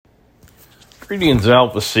Greetings,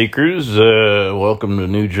 Alpha Seekers. Welcome to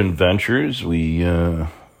Nugent Ventures. We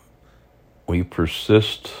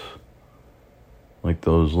persist like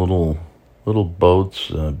those little boats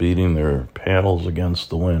beating their paddles against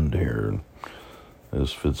the wind here,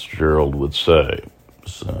 as Fitzgerald would say.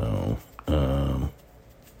 So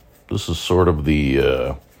this is sort of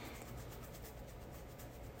the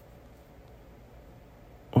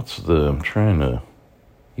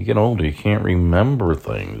you get older, you can't remember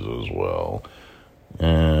things as well.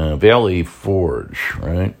 Valley Forge,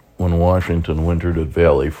 right? When Washington wintered at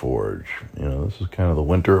Valley Forge. This is kind of the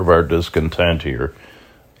winter of our discontent here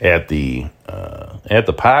at the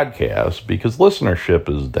podcast, because listenership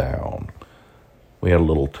is down. We had a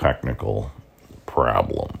little technical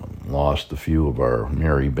problem. Lost a few of our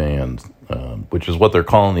merry band, which is what they're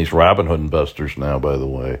calling these Robin Hood investors now, by the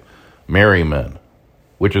way. Merry men,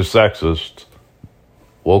 which is sexist.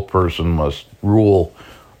 Woke person must rule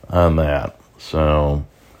on that. So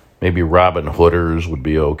maybe Robin Hooders would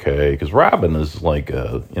be okay, because Robin is like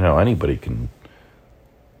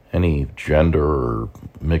any gender or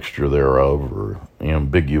mixture thereof or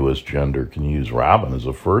ambiguous gender can use Robin as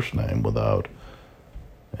a first name without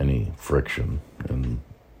any friction in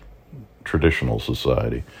traditional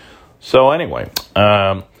society. So anyway,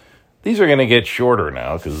 these are going to get shorter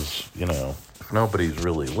now because, if nobody's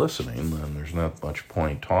really listening, then there's not much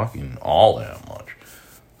point talking all that much.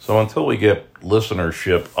 So until we get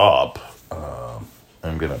listenership up,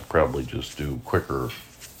 I'm going to probably just do quicker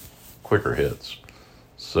hits.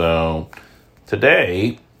 So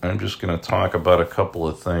today, I'm just going to talk about a couple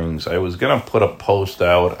of things. I was going to put a post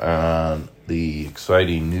out on the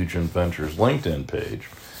exciting Nugent Ventures LinkedIn page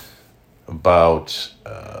about,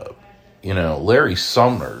 Larry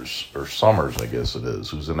Summers, I guess it is,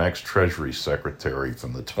 who's an ex-Treasury Secretary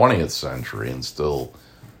from the 20th century and still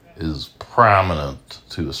is prominent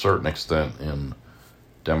to a certain extent in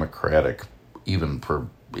Democratic,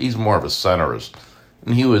 he's more of a centrist.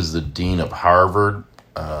 And he was the dean of Harvard,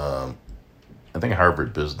 I think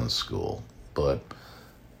Harvard Business School. But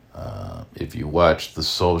if you watch The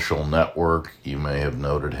Social Network, you may have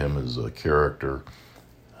noted him as a character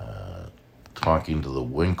talking to the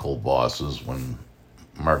Winklevosses when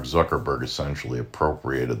Mark Zuckerberg essentially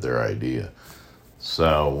appropriated their idea.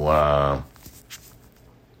 So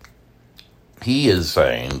he is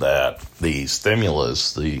saying that the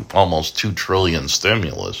stimulus, the almost $2 trillion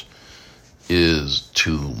stimulus, is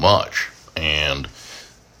too much. And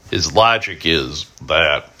his logic is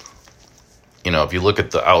that, if you look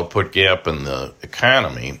at the output gap in the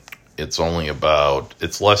economy, it's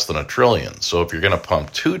less than $1 trillion. So if you're going to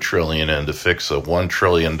pump $2 trillion in to fix a $1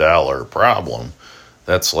 trillion problem,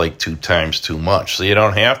 that's like 2 times too much. So you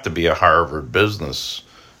don't have to be a Harvard business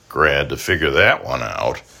grad to figure that one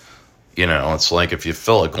out. It's like if you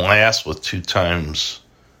fill a glass with 2 times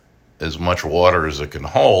as much water as it can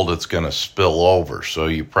hold, it's going to spill over. So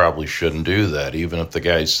you probably shouldn't do that. Even if the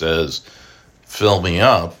guy says, fill me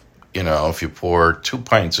up, if you pour 2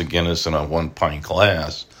 pints of Guinness in a 1 pint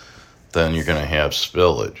glass, then you're going to have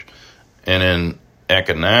spillage. And in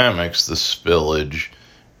economics, the spillage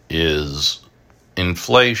is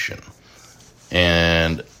inflation.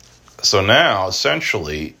 And so now,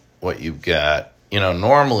 essentially, what you've got,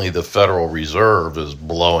 normally the Federal Reserve is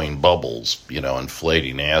blowing bubbles,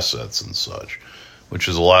 inflating assets and such, which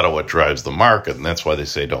is a lot of what drives the market, and that's why they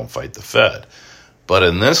say don't fight the Fed. But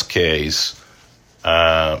in this case,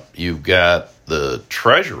 you've got the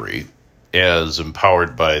Treasury, as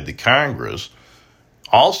empowered by the Congress,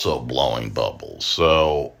 also blowing bubbles.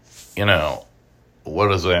 So, what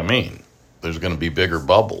does that mean? There's going to be bigger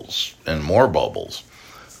bubbles and more bubbles.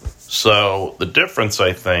 So the difference,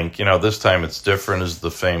 I think, this time it's different, is the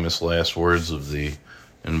famous last words of the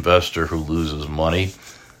investor who loses money.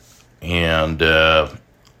 And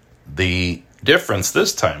the difference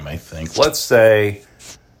this time, I think, let's say,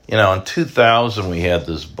 in 2000 we had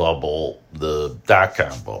this bubble, the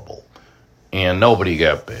dot-com bubble, and nobody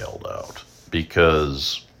got bailed out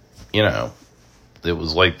because, it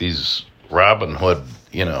was like these Robin Hood,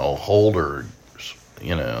 holders,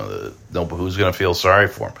 who's going to feel sorry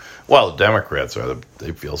for them? Well, the Democrats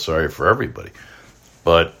they feel sorry for everybody.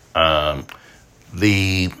 But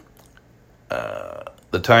the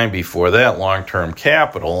time before that, long-term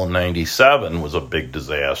capital in 97 was a big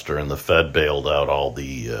disaster, and the Fed bailed out all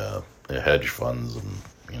the hedge funds and,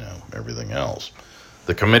 everything else.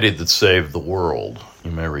 The committee that saved the world, you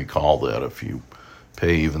may recall that if you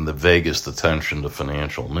pay even the vaguest attention to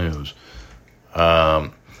financial news.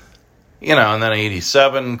 And then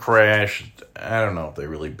 87 crashed. I don't know if they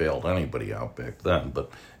really bailed anybody out back then, but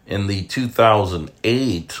in the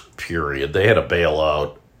 2008 period, they had a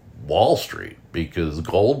bailout Wall Street because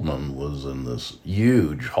Goldman was in this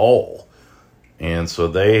huge hole. And so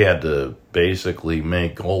they had to basically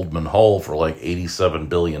make Goldman whole for like $87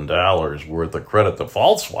 billion worth of credit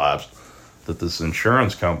default swaps that this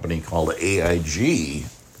insurance company called AIG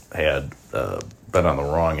had been on the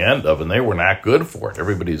wrong end of, and they were not good for it.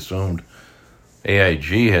 Everybody assumed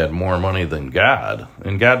AIG had more money than God,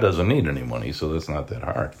 and God doesn't need any money, so that's not that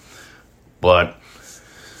hard. But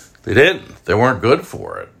they didn't. They weren't good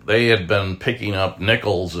for it. They had been picking up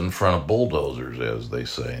nickels in front of bulldozers, as they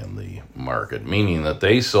say in the market, meaning that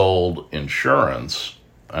they sold insurance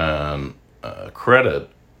and credit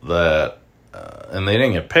that, and they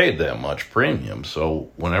didn't get paid that much premium. So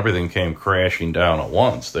when everything came crashing down at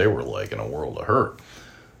once, they were like in a world of hurt.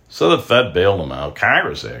 So the Fed bailed them out.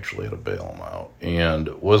 Congress actually had to bail them out and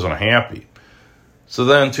wasn't happy. So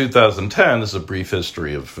then in 2010, this is a brief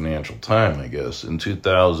history of financial time, I guess. In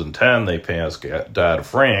 2010, they passed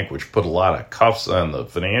Dodd-Frank, which put a lot of cuffs on the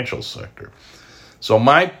financial sector. So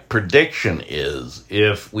my prediction is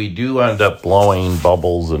if we do end up blowing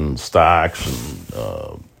bubbles in stocks and,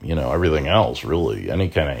 everything else, really, any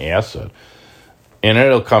kind of asset, and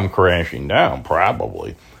it'll come crashing down,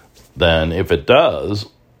 probably, then if it does,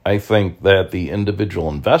 I think that the individual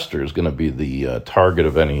investor is going to be the target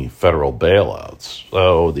of any federal bailouts.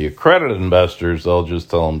 So the accredited investors, they'll just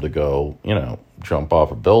tell them to go, jump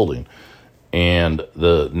off a building. And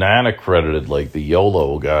the non-accredited, like the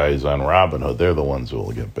YOLO guys on Robinhood, they're the ones who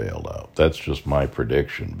will get bailed out. That's just my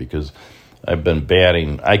prediction because I've been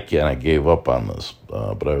batting. I kind of gave up on this,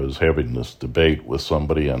 but I was having this debate with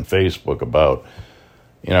somebody on Facebook about,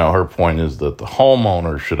 her point is that the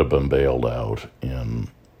homeowner should have been bailed out in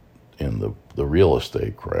the real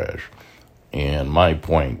estate crash. And my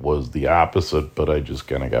point was the opposite, but I just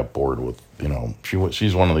kind of got bored with,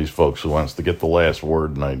 she's one of these folks who wants to get the last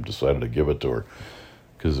word, and I decided to give it to her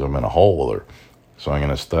because I'm in a hole with her. So I'm going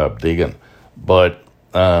to stop digging. But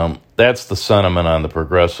that's the sentiment on the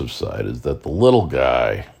progressive side, is that the little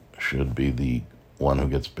guy should be the one who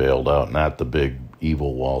gets bailed out, not the big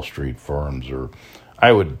evil Wall Street firms, or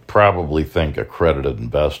I would probably think accredited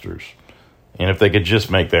investors. And if they could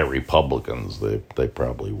just make that Republicans, they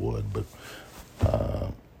probably would. But,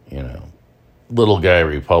 little guy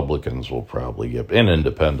Republicans will probably get, and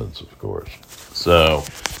independents, of course. So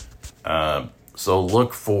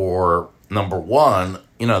look for, number one,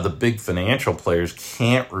 the big financial players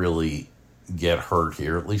can't really get hurt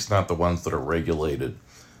here, at least not the ones that are regulated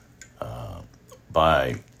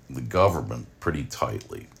by the government pretty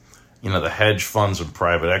tightly. The hedge funds and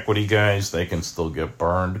private equity guys, they can still get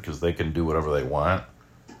burned because they can do whatever they want.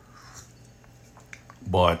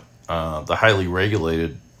 But the highly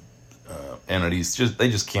regulated entities, they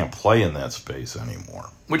just can't play in that space anymore,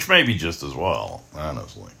 which may be just as well,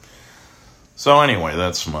 honestly. So anyway,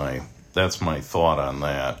 that's my thought on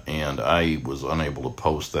that, and I was unable to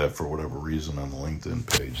post that for whatever reason on the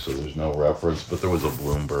LinkedIn page, so there's no reference, but there was a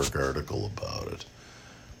Bloomberg article about it.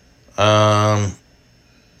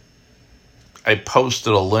 I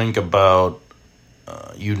posted a link about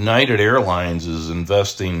United Airlines is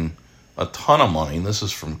investing a ton of money, and this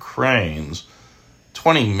is from Cranes,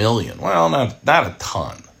 $20 million. Well, not a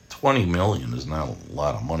ton. $20 million is not a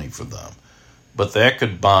lot of money for them. But that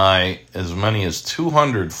could buy as many as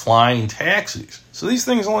 200 flying taxis. So these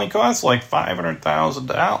things only cost like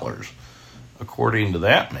 $500,000, according to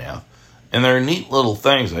that math. And they're neat little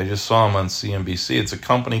things. I just saw them on CNBC. It's a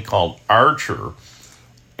company called Archer,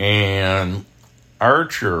 and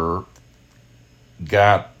Archer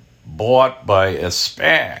got bought by a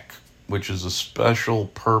SPAC, which is a special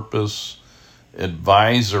purpose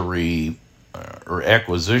advisory or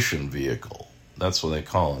acquisition vehicle. That's what they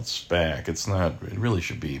call it, SPAC. It's not, it really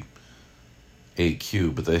should be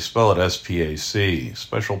AQ, but they spell it SPAC,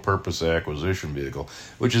 special purpose acquisition vehicle,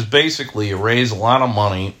 which is basically you raise a lot of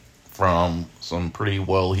money from some pretty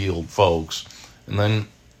well-heeled folks, and then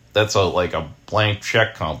that's like a blank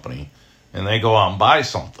check company, and they go out and buy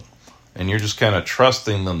something. And you're just kind of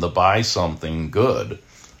trusting them to buy something good.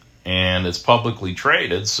 And it's publicly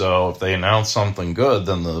traded, so if they announce something good,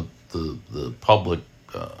 then the public,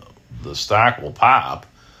 the stock will pop.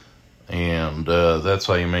 And that's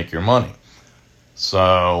how you make your money.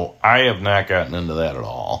 So I have not gotten into that at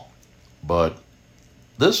all. But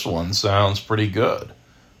this one sounds pretty good.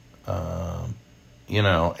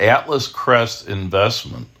 Atlas Crest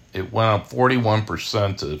Investment, it went up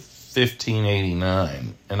 41% to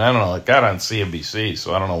 $15.89, and I don't know, it got on CNBC,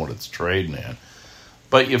 so I don't know what it's trading at.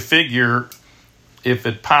 But you figure if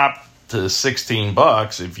it popped to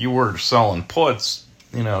 $16, if you were selling puts,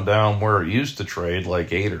 down where it used to trade,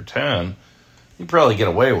 like 8 or 10, you'd probably get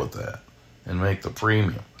away with that and make the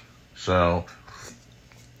premium. So,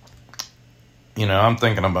 I'm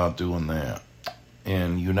thinking about doing that.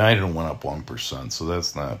 And United went up 1%, so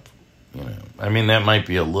that's not, that might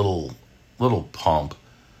be a little pump.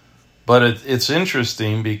 But it's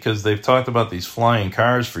interesting because they've talked about these flying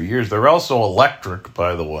cars for years. They're also electric,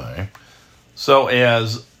 by the way. So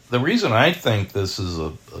the reason I think this is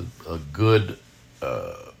a good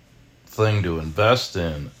thing to invest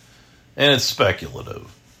in, and it's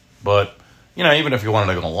speculative, but, even if you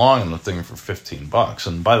wanted to go long in the thing for $15,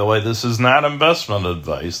 and by the way, this is not investment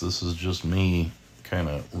advice. This is just me kind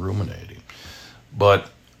of ruminating. But,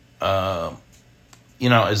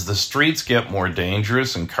 as the streets get more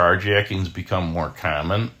dangerous and carjackings become more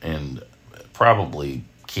common and probably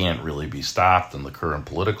can't really be stopped in the current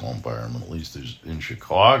political environment, at least in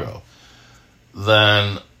Chicago,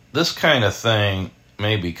 then this kind of thing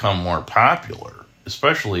may become more popular,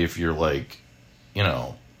 especially if you're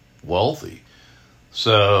wealthy.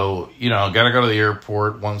 So, got to go to the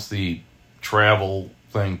airport. Once the travel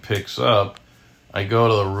thing picks up, I go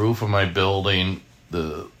to the roof of my building,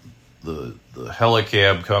 the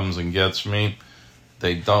helicab comes and gets me.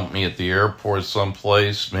 They dump me at the airport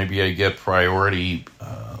someplace. Maybe I get priority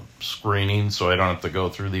screening so I don't have to go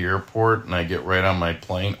through the airport and I get right on my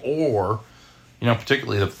plane. Or,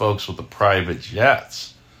 particularly the folks with the private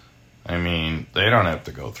jets. They don't have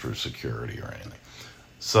to go through security or anything.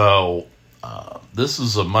 So this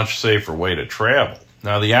is a much safer way to travel.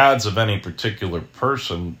 Now, the odds of any particular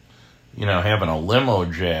person, having a limo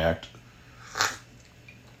jacked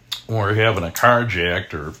or having a car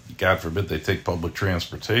jacked, or God forbid they take public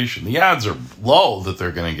transportation, the odds are low that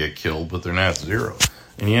they're going to get killed, but they're not zero.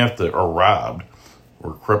 And you have to, or robbed,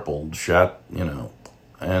 or crippled, shot,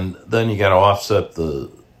 and then you got to offset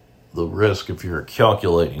the risk if you're a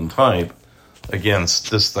calculating type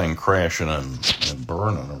against this thing crashing and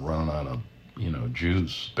burning and running out of,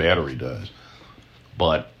 juice, battery dies.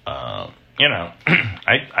 But,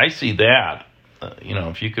 I see that,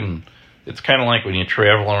 if you can. It's kind of like when you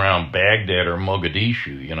travel around Baghdad or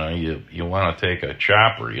Mogadishu, you want to take a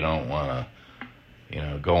chopper. You don't want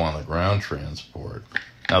to, go on the ground transport.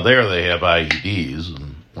 Now, there they have IEDs,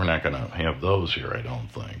 and we're not going to have those here, I don't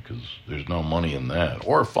think, because there's no money in that,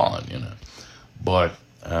 or fun, But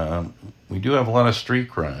we do have a lot of street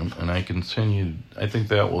crime, and I think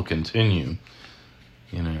that will continue,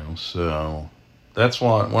 so that's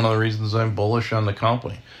one of the reasons I'm bullish on the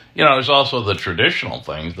company. There's also the traditional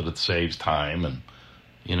things that it saves time and,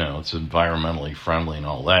 it's environmentally friendly and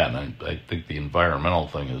all that. And I think the environmental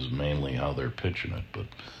thing is mainly how they're pitching it. But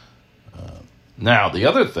now, the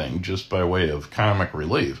other thing, just by way of comic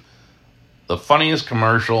relief, the funniest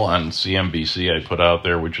commercial on CNBC I put out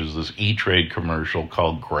there, which is this E-Trade commercial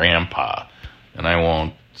called Grandpa. And I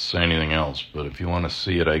won't say anything else, but if you want to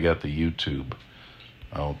see it, I got the YouTube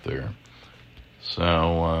out there.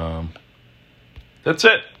 So, that's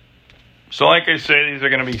it. So like I say, these are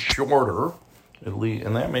going to be shorter, at least,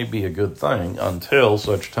 and that may be a good thing until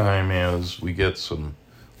such time as we get some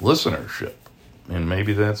listenership. And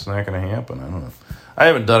maybe that's not going to happen. I don't know. I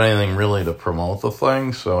haven't done anything really to promote the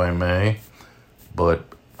thing, so I may. But,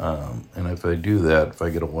 and if I do that, if I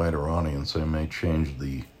get a wider audience, I may change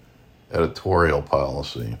the editorial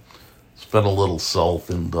policy. It's been a little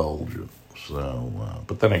self-indulgent. So,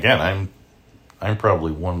 but then again, I'm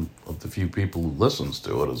probably one of the few people who listens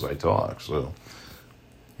to it as I talk. So,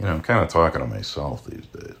 I'm kind of talking to myself these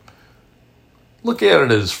days. Look at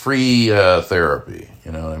it as free therapy.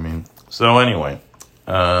 You know what I mean? So anyway,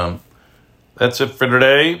 that's it for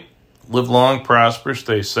today. Live long, prosper,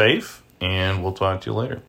 stay safe, and we'll talk to you later.